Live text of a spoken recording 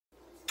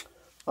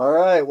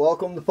Alright,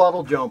 welcome to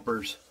Puddle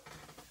Jumpers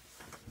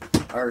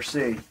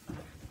RC.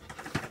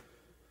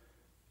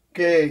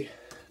 Okay,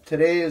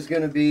 today is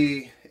going to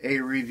be a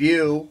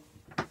review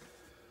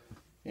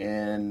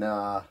and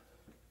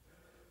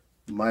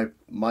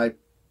my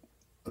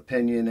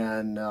opinion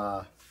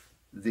on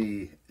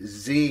the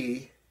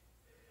Zeee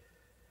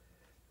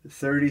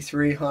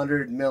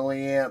 3300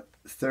 milliamp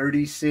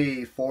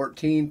 30C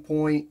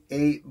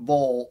 14.8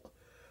 volt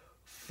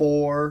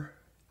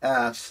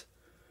 4S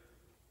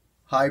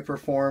high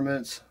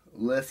performance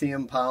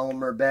lithium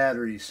polymer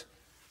batteries.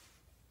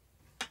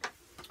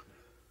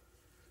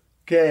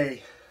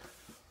 Okay,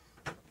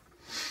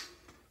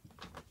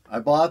 I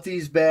bought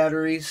these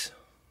batteries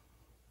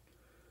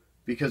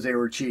because they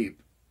were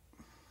cheap.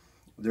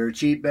 They're a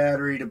cheap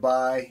battery to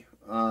buy.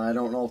 I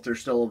don't know if they're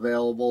still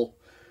available.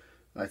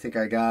 I think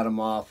I got them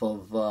off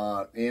of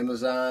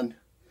Amazon.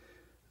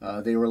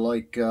 They were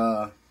like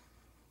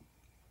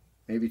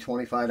maybe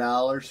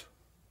 $25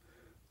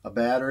 a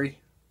battery.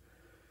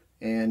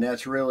 And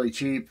that's really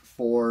cheap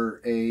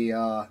for a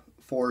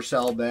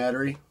 4-cell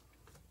battery.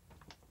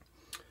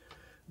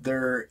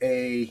 They're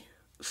a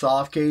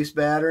soft case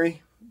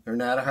battery. They're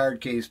not a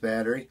hard case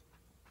battery.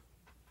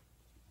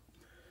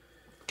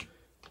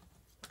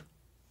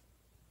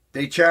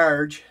 They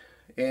charge,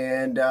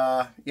 and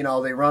you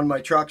know, they run my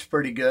trucks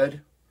pretty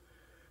good.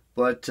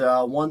 But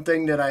one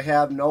thing that I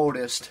have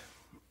noticed,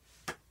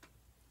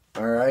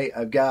 all right,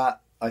 I've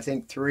got, I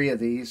think, 3 of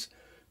these. I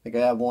think I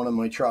have one in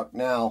my truck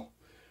now.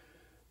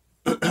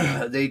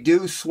 They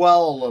do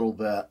swell a little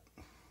bit.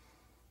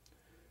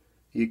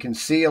 You can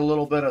see a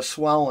little bit of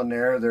swell in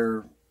there.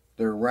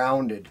 They're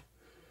rounded.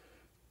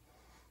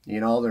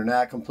 You know, they're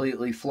not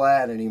completely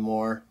flat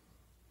anymore.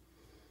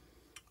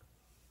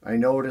 I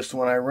noticed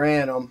when I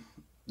ran them,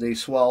 they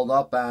swelled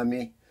up on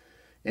me.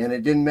 And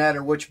it didn't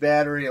matter which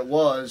battery it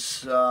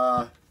was.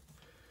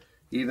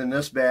 Even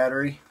this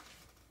battery,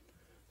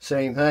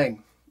 same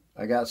thing.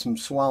 I got some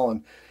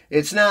swelling.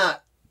 It's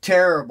not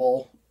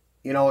terrible.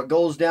 You know, it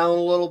goes down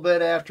a little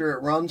bit after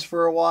it runs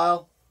for a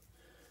while.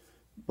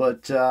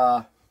 But,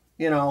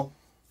 you know,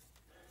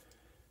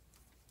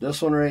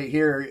 this one right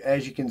here,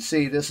 as you can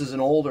see, this is an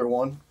older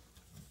one.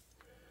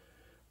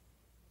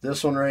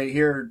 This one right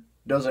here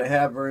doesn't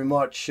have very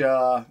much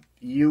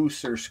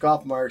use or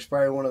scuff marks,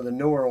 probably one of the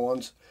newer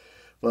ones.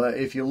 But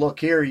if you look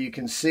here, you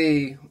can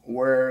see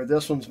where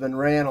this one's been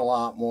ran a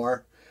lot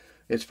more.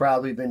 It's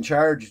probably been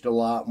charged a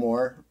lot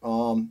more.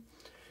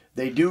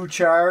 They do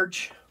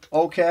charge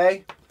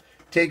okay.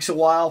 Takes a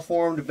while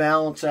for them to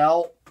balance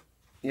out.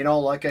 You know,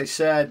 like I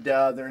said,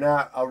 they're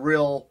not a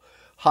real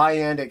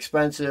high-end,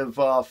 expensive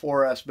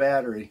 4S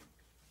battery.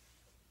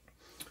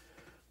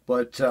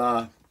 But,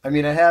 I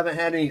mean, I haven't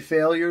had any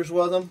failures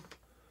with them.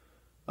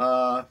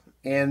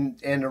 And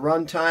the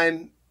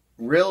runtime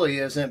really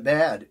isn't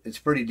bad. It's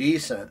pretty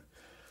decent.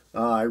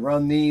 I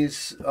run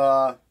these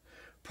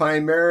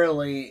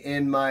primarily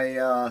in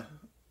my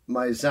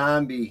my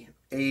Zombie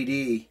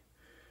AD,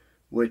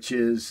 which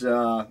is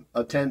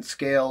a 10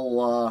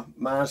 scale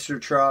monster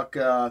truck,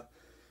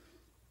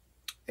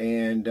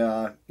 and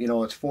you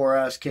know, it's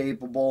 4S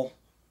capable,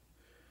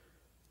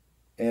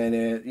 and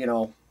it, you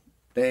know,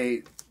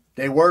 they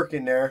work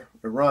in there.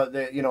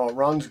 You know, it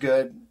runs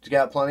good. It's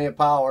got plenty of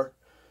power.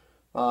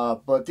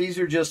 But these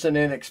are just an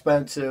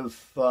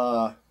inexpensive,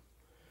 you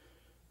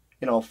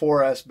know,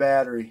 4S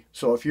battery.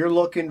 So if you're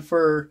looking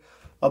for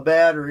a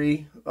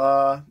battery,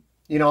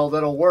 you know,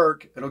 that'll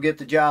work, it'll get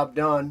the job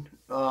done.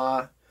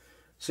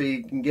 So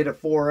you can get a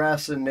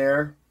 4S in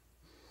there,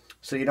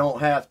 so you don't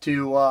have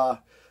to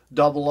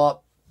double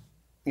up,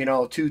 you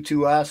know, two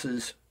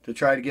 2S's to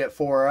try to get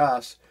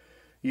 4S.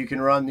 You can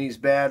run these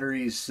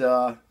batteries,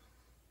 and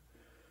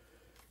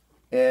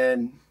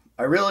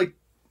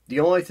the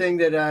only thing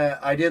that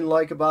I didn't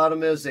like about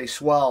them is they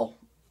swell.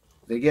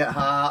 They get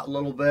hot a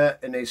little bit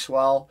and they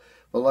swell.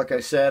 But like I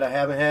said, I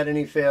haven't had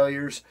any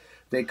failures.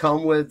 They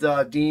come with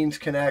Dean's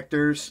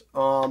connectors.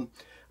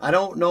 I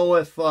don't know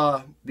if,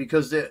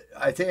 because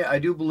I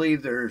do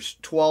believe there's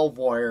 12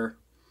 wire.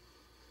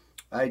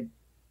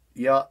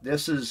 Yeah,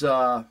 this is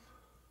 12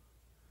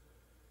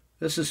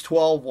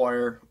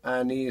 wire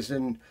on these,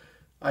 and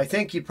I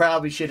think you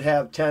probably should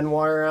have 10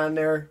 wire on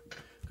there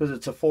because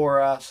it's a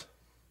 4S.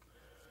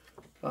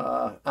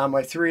 On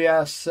my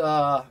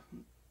 3S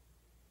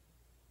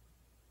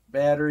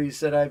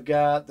batteries that I've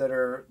got that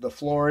are the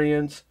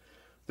Florians,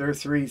 they're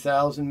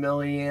 3000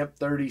 milliamp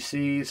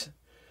 30Cs.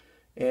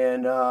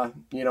 And,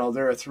 you know,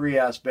 they're a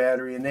 3S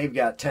battery, and they've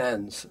got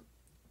 10s.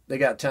 They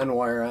got 10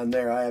 wire on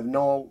there. I have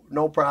no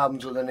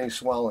problems with any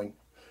swelling.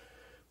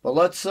 But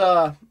let's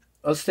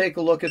take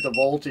a look at the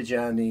voltage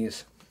on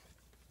these.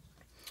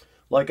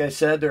 Like I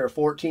said, they're a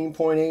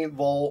 14.8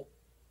 volt.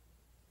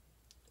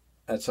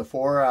 That's a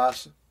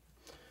 4S.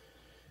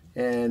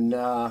 And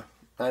on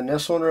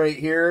this one right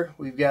here,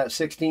 we've got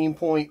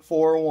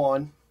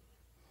 16.41,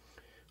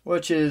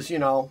 which is, you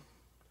know,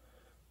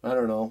 I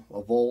don't know,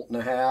 1.5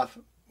 volts,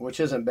 which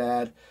isn't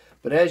bad.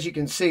 But as you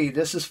can see,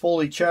 this is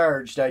fully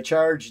charged. I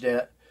charged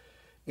it,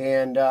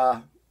 and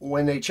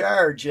when they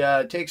charge,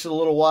 it takes a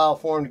little while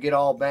for them to get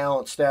all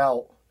balanced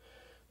out.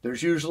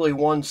 There's usually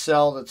one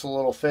cell that's a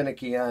little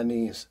finicky on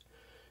these.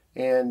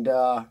 And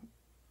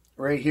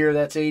right here,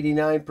 that's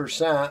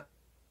 89%.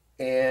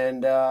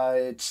 And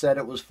it said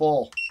it was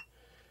full.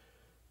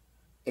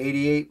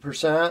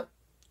 88%,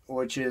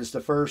 which is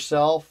the first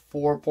cell,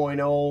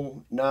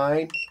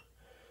 4.09.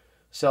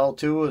 Cell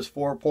 2 is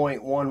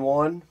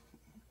 4.11.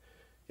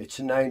 It's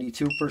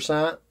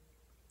 92%.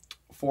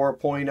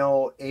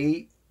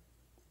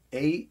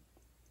 4.088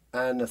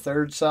 on the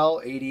third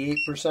cell,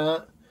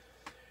 88%.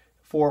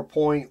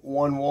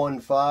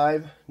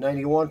 4.115,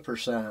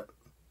 91%.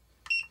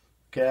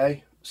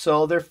 Okay,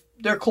 so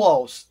they're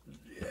close.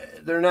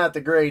 They're not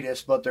the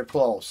greatest, but they're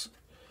close.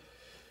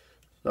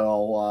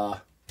 So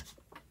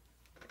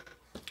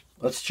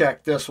let's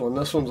check this one.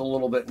 This one's a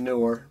little bit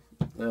newer.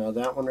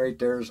 That one right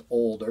there is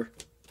older,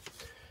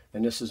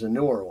 and this is a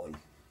newer one.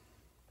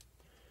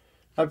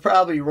 I'd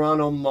probably run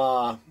them.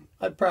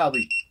 I'd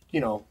probably, you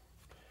know,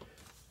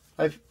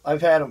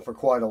 I've had them for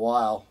quite a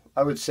while.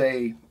 I would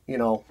say, you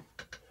know,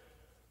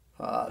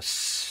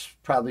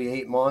 probably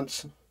 8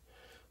 months.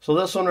 So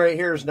this one right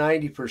here is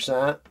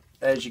 90%,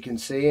 as you can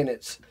see, and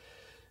it's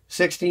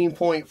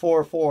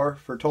 16.44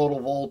 for total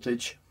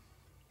voltage.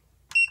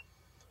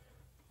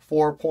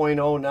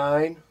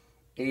 4.09,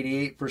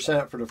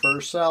 88% for the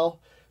first cell.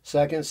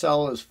 Second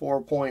cell is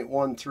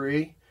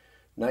 4.13,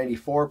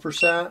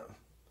 94%.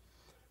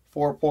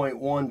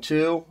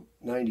 4.12,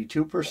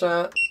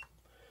 92%.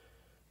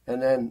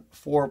 And then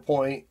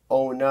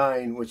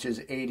 4.09, which is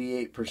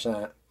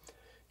 88%.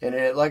 And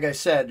it, like I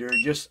said, there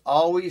just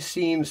always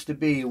seems to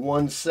be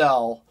one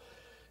cell,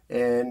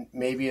 and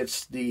maybe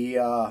it's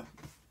the,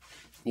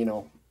 you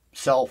know,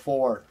 cell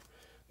 4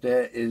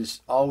 that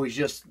is always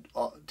just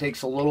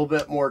takes a little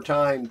bit more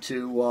time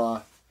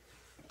to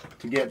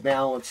get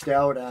balanced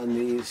out on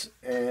these.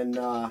 And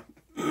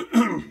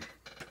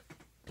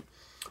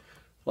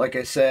like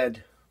I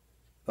said,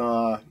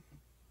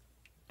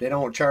 they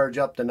don't charge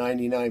up to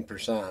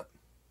 99%.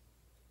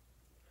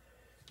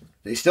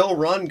 They still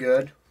run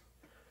good.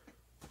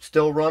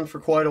 Still run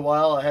for quite a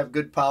while. I have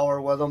good power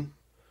with them.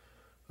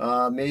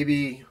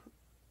 Maybe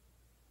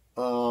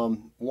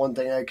one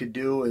thing I could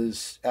do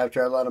is,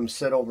 after I let them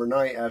sit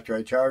overnight, after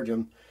I charge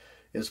them,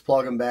 is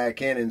plug them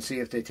back in and see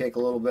if they take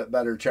a little bit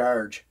better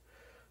charge.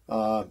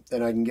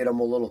 Then I can get them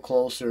a little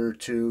closer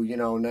to, you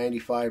know,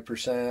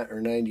 95%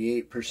 or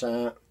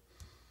 98%.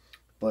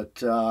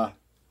 But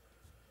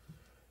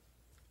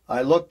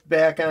I looked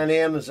back on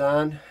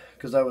Amazon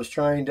because I was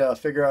trying to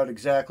figure out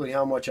exactly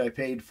how much I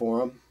paid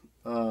for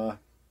them.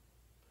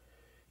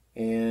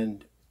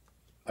 And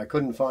I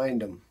couldn't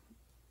find them.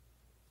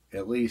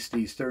 At least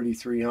these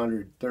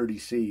 3300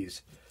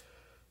 30Cs.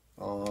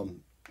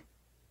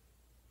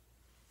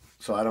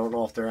 So I don't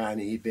know if they're on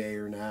eBay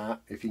or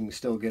not, if you can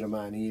still get them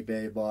on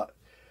eBay. But,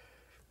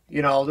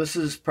 you know, this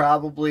is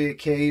probably a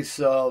case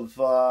of,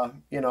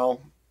 you know,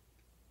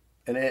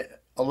 a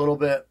little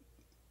bit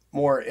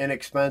more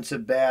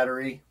inexpensive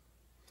battery.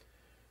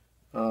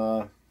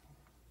 So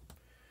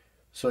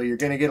you're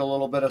going to get a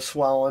little bit of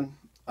swelling.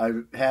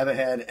 I haven't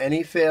had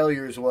any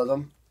failures with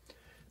them.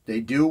 They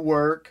do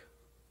work.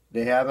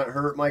 They haven't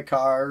hurt my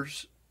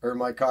cars or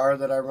my car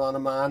that I run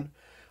them on.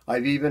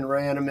 I've even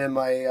ran them in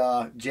my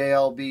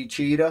JLB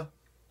Cheetah,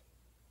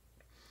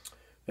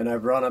 and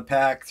I've run a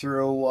pack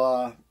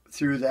through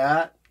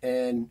that.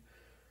 And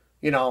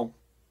you know,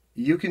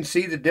 you can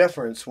see the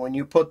difference when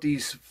you put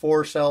these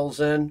 4 cells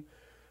in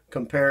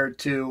compared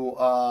to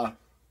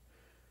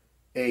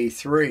a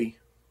 3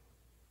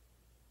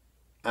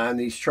 on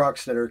these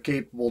trucks that are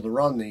capable to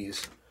run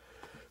these.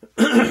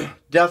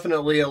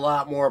 Definitely a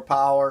lot more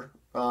power,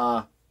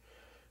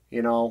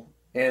 you know,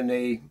 and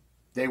they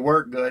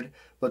work good,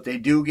 but they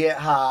do get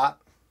hot.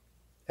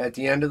 At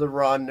the end of the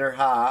run, they're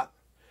hot,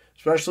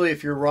 especially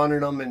if you're running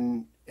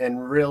them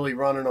and really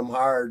running them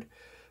hard,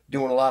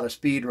 doing a lot of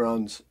speed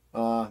runs,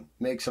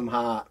 makes them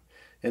hot,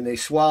 and they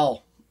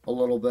swell a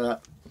little bit.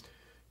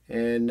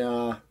 And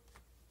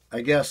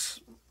I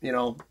guess, you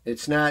know,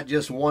 it's not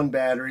just one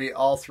battery.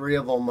 All 3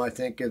 of them, I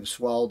think, have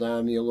swelled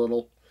on me a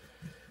little.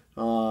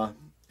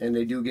 And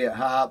they do get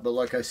hot. But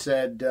like I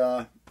said,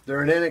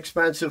 they're an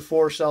inexpensive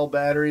 4-cell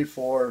battery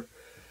for,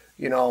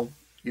 you know,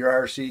 your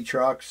RC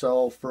truck.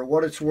 So for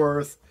what it's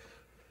worth,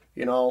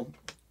 you know,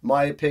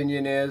 my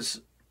opinion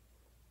is,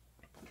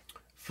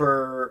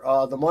 for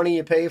the money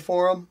you pay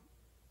for them,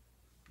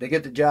 they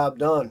get the job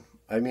done.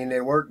 I mean,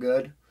 they work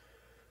good.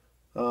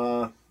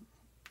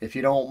 If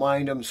you don't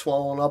mind them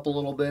swelling up a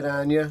little bit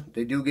on you,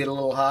 they do get a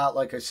little hot,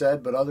 like I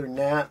said. But other than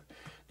that,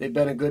 they've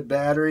been a good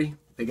battery.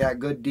 They got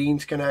good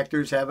Dean's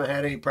connectors. Haven't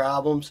had any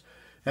problems.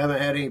 Haven't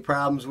had any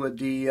problems with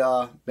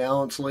the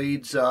balance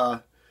leads.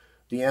 The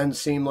ends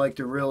seem like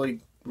they're really,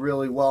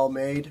 really well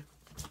made.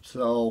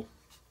 So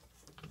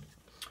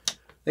I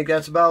think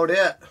that's about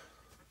it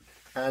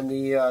on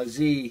the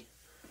Zeee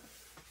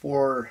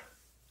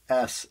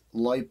 4S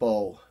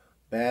Lipo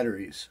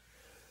batteries.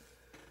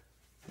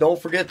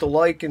 Don't forget to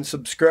like and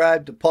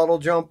subscribe to Puddle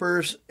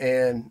Jumpers,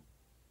 and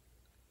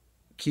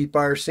keep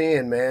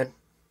RCing, man.